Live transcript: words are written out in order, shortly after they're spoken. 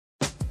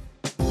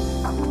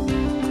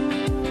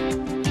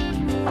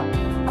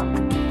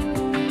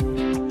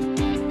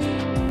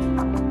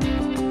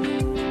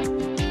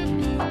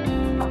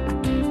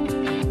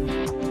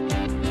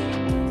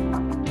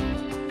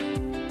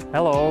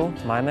Hello,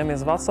 my name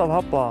is Václav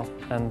Hapla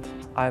and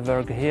I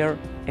work here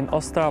in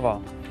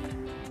Ostrava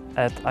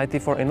at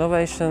IT for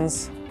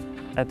Innovations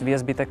at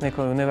VŠB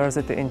Technical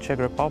University in Czech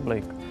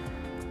Republic.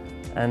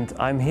 And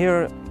I'm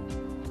here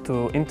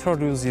to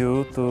introduce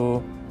you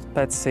to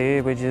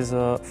PETSc, which is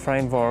a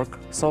framework,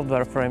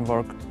 software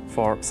framework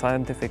for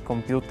scientific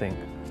computing.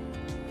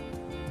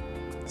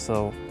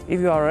 So, if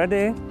you are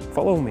ready,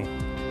 follow me.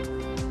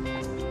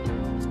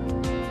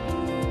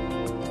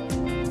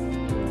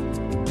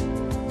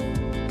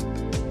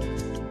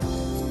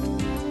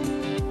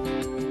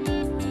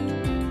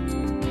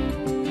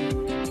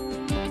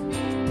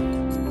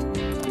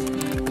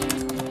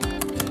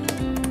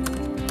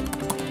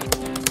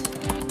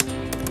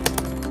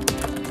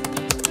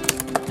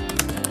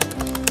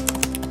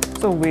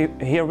 So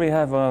here we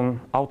have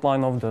an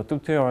outline of the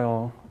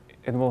tutorial.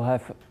 It will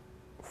have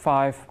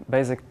 5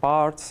 basic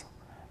parts.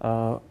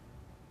 The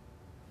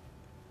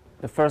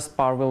first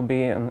part will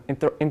be an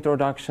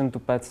introduction to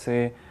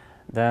PETSc.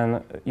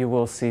 Then you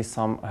will see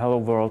some Hello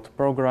World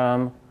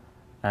program.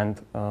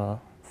 And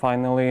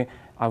finally,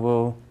 I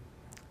will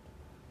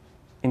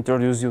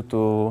introduce you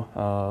to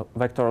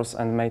vectors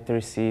and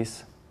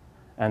matrices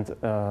and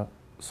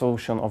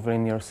solution of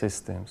linear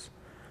systems.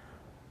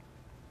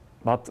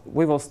 But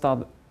we will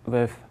start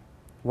with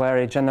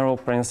very general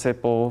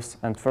principles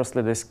and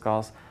firstly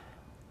discuss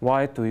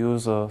why to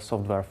use a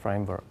software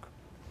framework.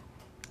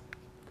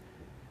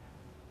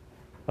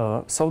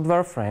 A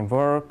software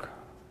framework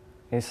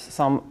is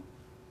some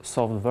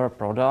software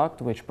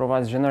product which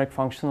provides generic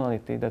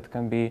functionality that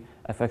can be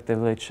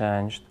effectively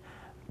changed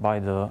by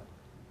the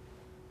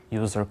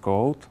user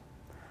code.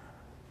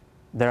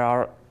 There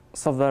are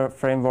software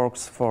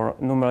frameworks for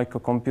numerical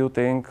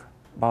computing,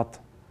 but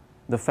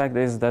the fact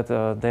is that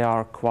they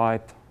are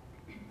quite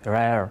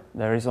rare.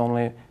 There is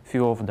only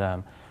few of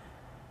them.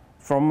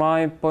 From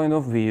my point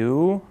of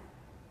view,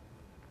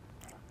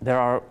 there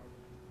are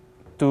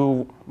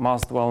 2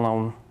 most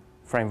well-known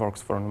frameworks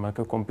for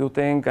numerical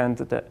computing, and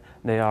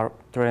they are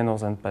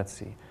Trinos and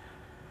PETSc.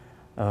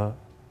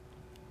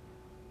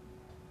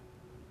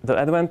 The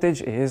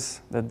advantage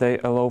is that they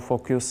allow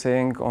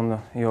focusing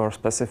on your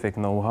specific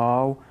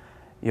know-how,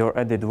 your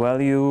added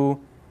value,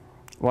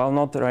 while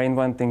not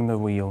reinventing the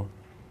wheel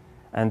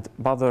and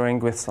bothering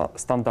with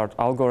standard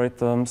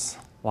algorithms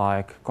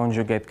like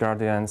conjugate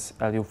gradients,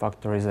 LU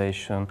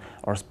factorization,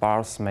 or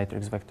sparse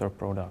matrix vector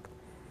product.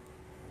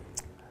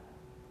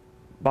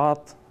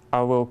 But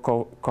I will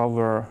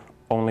cover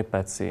only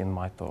PETSc in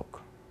my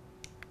talk.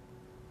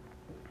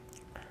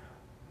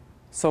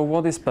 So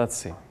what is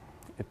PETSc?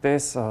 It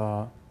is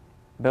a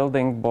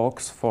building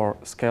blocks for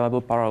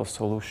scalable parallel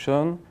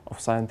solution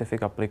of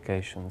scientific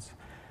applications.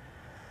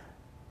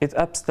 It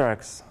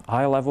abstracts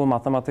high-level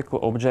mathematical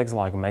objects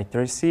like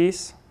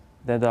matrices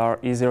that are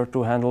easier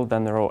to handle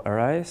than row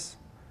arrays.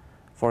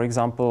 For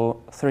example,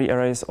 3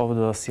 arrays of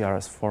the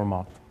CRS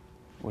format,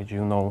 which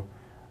you know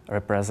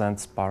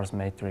represents sparse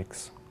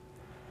matrix.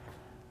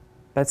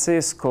 PETSc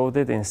is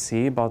coded in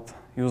C, but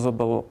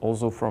usable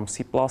also from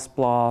C++,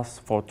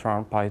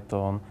 Fortran,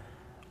 Python,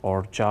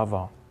 or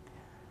Java.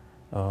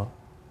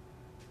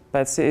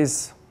 PETSc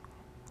is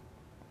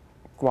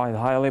quite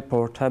highly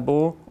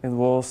portable. It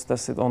was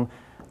tested on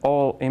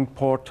all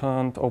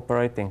important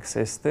operating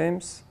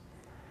systems,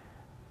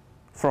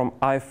 from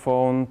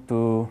iPhone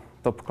to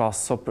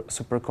top-class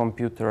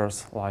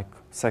supercomputers like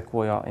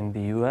Sequoia in the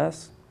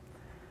US.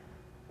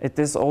 It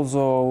is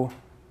also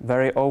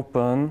very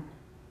open.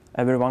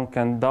 Everyone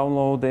can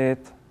download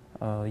it,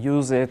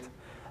 use it,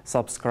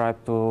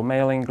 subscribe to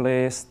mailing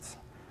lists,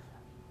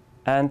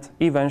 and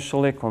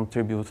eventually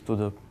contribute to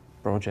the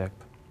project.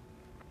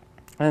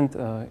 And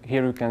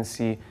here you can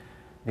see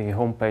the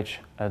homepage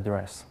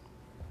address.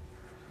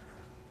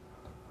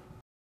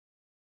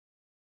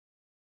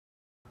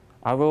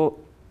 I will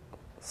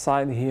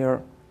cite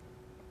here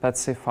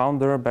PETSc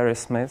founder Barry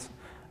Smith,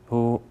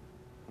 who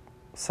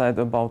said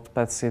about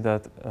PETSc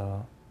that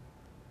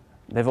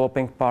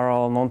developing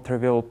parallel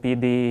non-trivial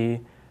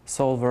PDE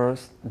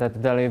solvers that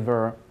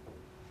deliver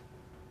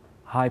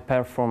high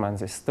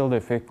performance is still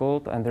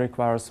difficult and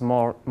requires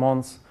more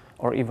months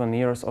or even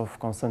years of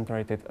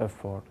concentrated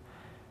effort.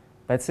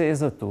 PETSc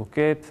is a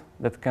toolkit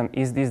that can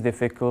ease these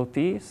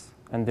difficulties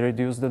and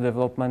reduce the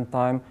development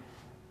time,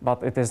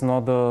 but it is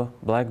not a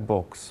black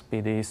box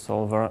PDE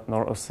solver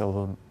nor a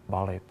silver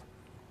bullet.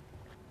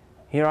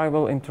 Here I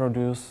will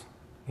introduce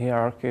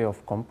hierarchy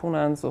of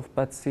components of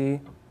PETSc.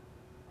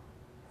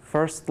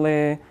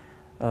 Firstly,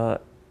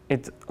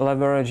 it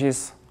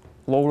leverages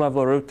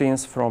low-level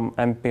routines from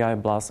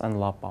MPI, BLAS, and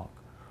LAPACK.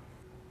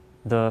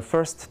 The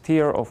first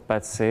tier of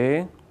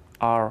PETSc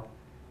are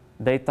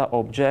data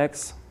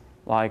objects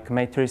like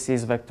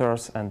matrices,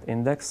 vectors, and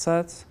index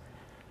sets.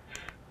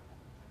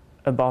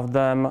 Above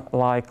them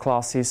lie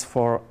classes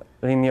for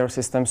linear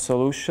system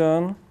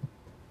solution.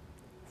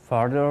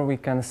 Further, we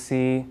can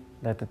see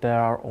that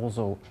there are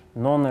also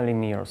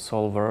non-linear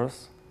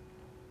solvers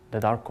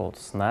that are called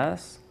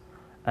SNES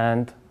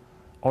and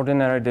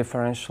ordinary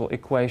differential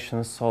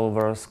equation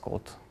solvers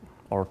called,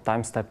 or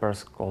time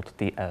steppers called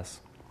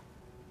TS.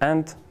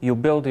 and you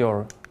build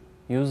your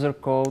user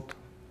code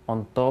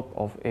on top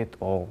of it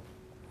all.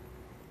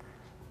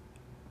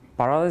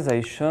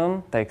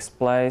 Parallelization takes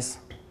place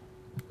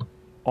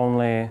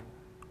only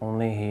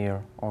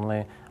here,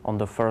 only on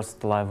the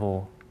first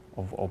level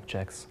of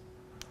objects.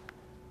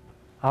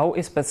 How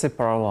is PETSc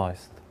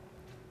parallelized?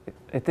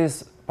 It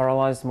is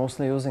parallelized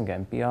mostly using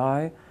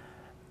MPI,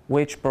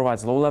 which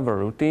provides low-level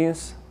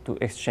routines to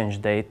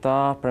exchange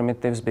data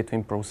primitives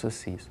between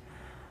processes.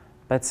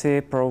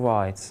 PETSc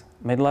provides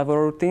mid-level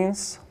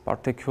routines,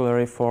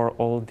 particularly for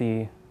all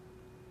the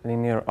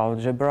linear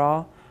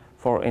algebra,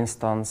 for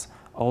instance,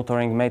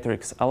 altering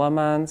matrix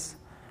elements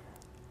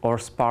or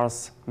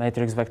sparse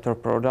matrix vector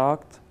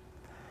product.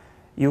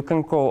 You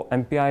can call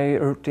MPI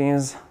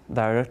routines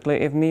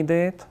directly if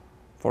needed,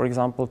 for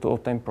example, to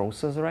obtain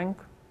process rank.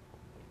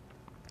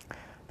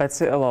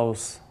 PETSc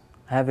allows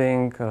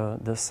having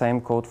the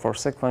same code for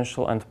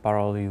sequential and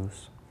parallel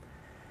use.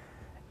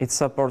 It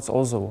supports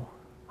also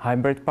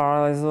hybrid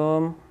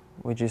parallelism,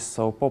 which is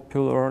so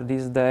popular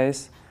these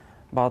days,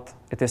 but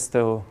it is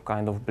still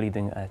kind of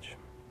bleeding edge.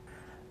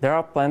 There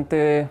are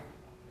plenty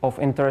of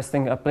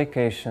interesting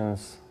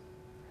applications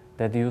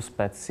that use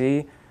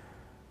PETSc,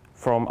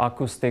 from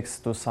acoustics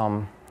to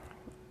some,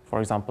 for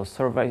example,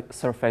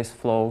 surface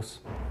flows,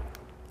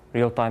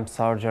 real-time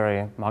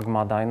surgery,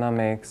 magma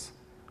dynamics,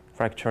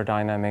 fracture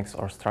dynamics,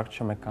 or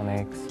structure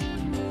mechanics.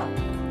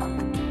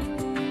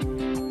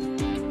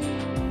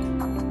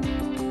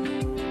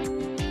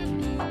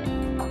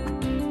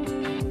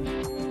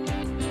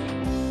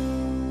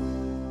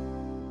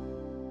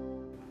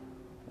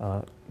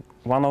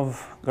 One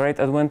of great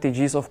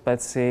advantages of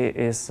PETSc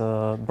is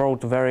a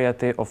broad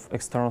variety of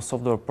external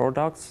software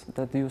products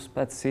that use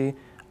PETSc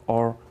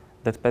or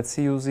that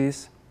PETSc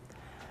uses.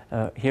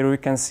 Here we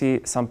can see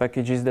some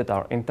packages that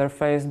are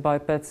interfaced by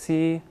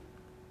PETSc,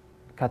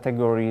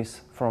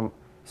 categories from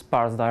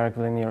sparse direct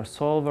linear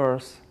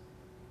solvers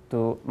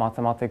to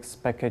mathematics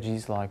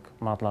packages like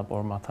MATLAB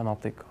or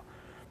Mathematica.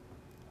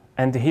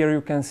 And here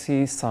you can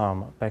see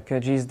some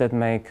packages that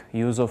make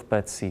use of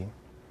PETSc.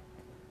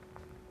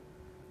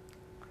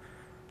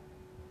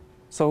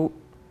 So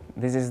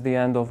this is the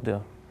end of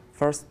the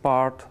first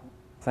part.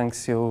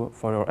 Thanks you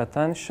for your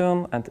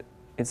attention, and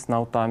it's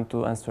now time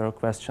to answer a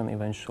question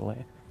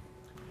eventually.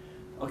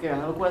 Okay, I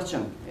have a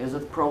question. Is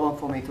it a problem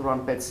for me to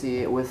run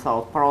PETSc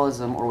without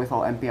parallelism or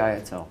without MPI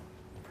itself?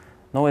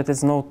 No, it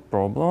is no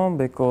problem,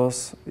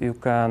 because you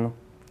can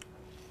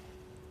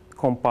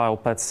compile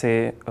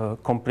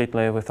PETSc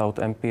completely without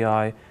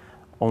MPI,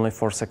 only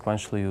for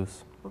sequential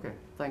use. Okay,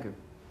 thank you.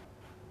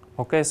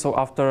 Okay, so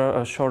after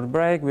a short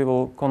break, we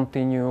will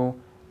continue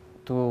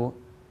to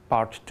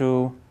part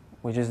 2,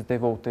 which is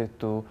devoted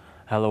to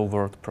Hello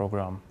World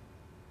program.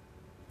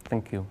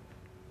 Thank you.